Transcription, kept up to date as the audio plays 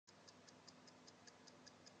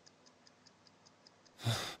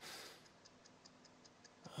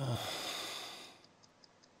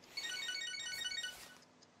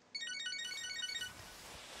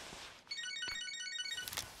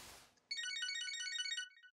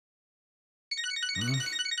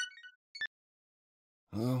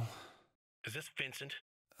Hello? Is this Vincent?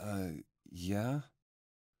 Yeah?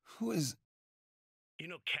 Who is... You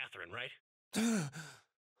know Catherine, right?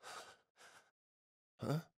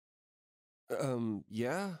 Huh?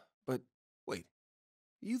 Yeah? But, wait.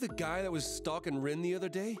 You the guy that was stalking Rin the other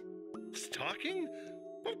day? Stalking?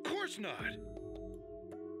 Of course not.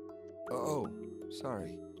 Oh,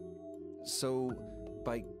 sorry. So,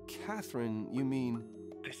 by Catherine, you mean...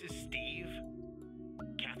 This is Steve,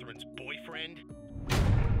 Catherine's boyfriend.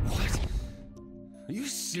 What? Are you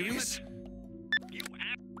serious? Damn it. You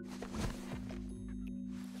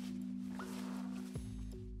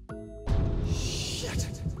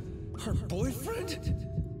Shit! Her boyfriend?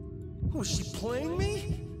 Was she playing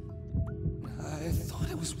me? I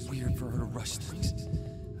thought it was weird for her to rush things.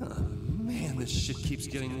 Oh, man, this shit keeps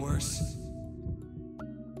getting worse.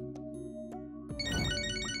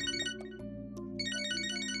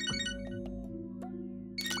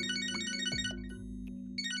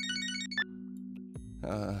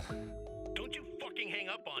 Don't you fucking hang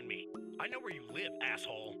up on me. I know where you live,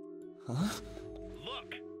 asshole. Huh?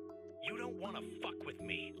 Look, you don't want to fuck with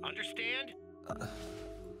me, understand?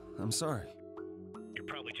 I'm sorry. You're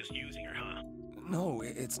probably just using her, huh? No,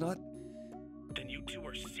 it's not... Then you two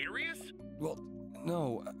are serious? Well,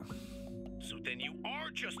 no. So then you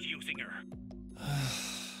are just using her.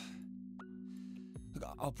 Look,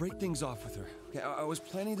 I'll break things off with her. Okay, I was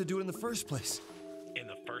planning to do it in the first place. In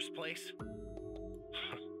the first place?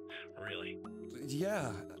 Really?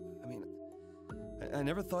 Yeah, I mean, I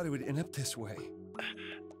never thought it would end up this way.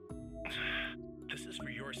 This is for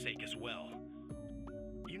your sake as well.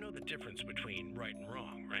 You know the difference between right and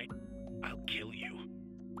wrong, right? I'll kill you.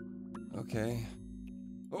 Okay.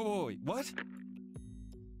 Oh, wait, what?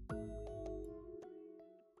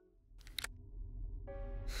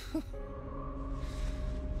 Well,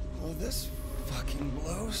 this fucking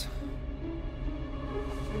blows.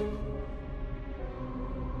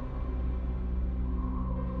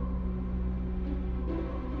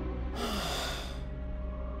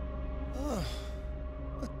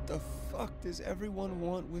 What the fuck does everyone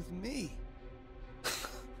want with me?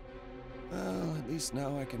 Well, at least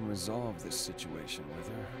now I can resolve this situation with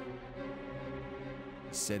her.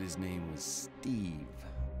 He said his name was Steve.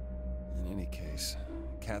 In any case,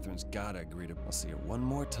 Catherine's gotta agree to... I'll see her one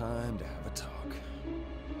more time to have a talk.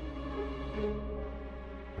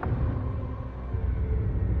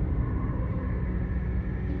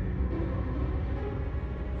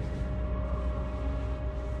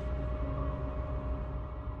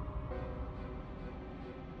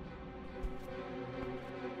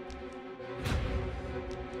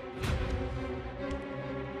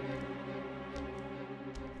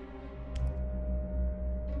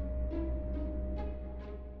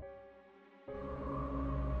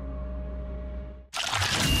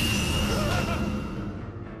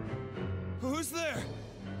 Who's there?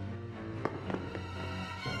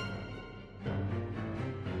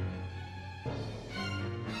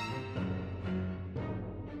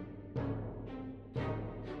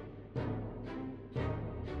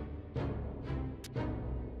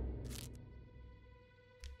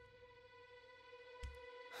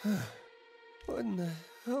 What in the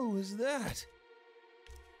hell was that?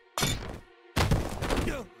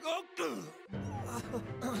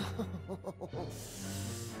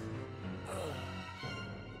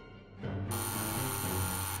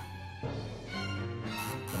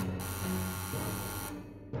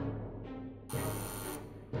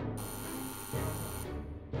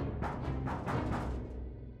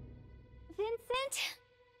 Vincent?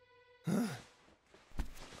 Huh?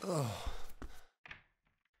 Oh.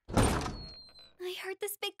 I heard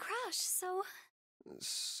this big crash, so...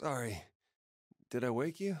 Sorry. Did I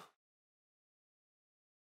wake you?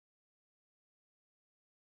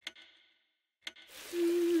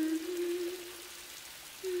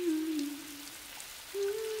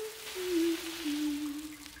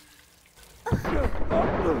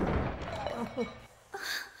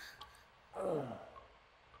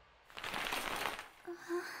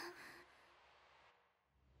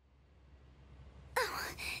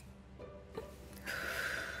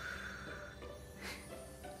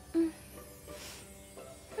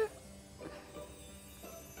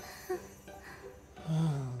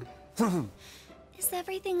 Is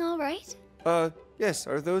everything all right? Yes.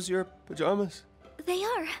 Are those your pajamas? They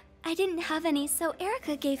are. I didn't have any, so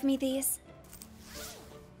Erica gave me these.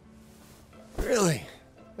 Really?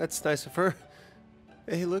 That's nice of her.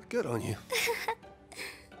 They look good on you.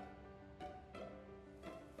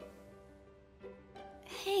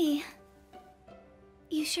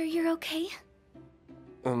 sure you're okay?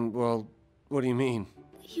 Well, what do you mean?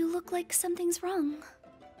 You look like something's wrong.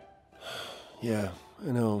 Yeah,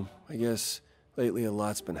 I know. I guess lately a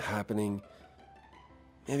lot's been happening.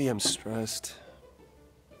 Maybe I'm stressed.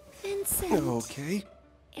 Vincent. Okay.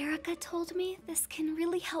 Erica told me this can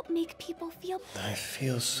really help make people feel... I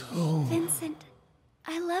feel so... Vincent,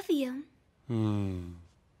 I love you.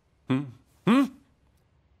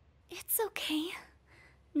 It's okay.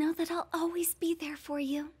 Know that I'll always be there for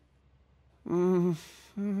you.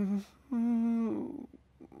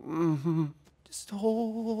 Just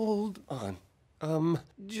hold on.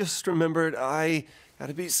 Just remembered I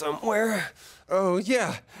gotta be somewhere. Oh,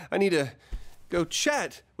 yeah, I need to go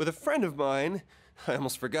chat with a friend of mine. I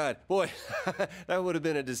almost forgot. Boy, that would have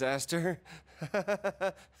been a disaster.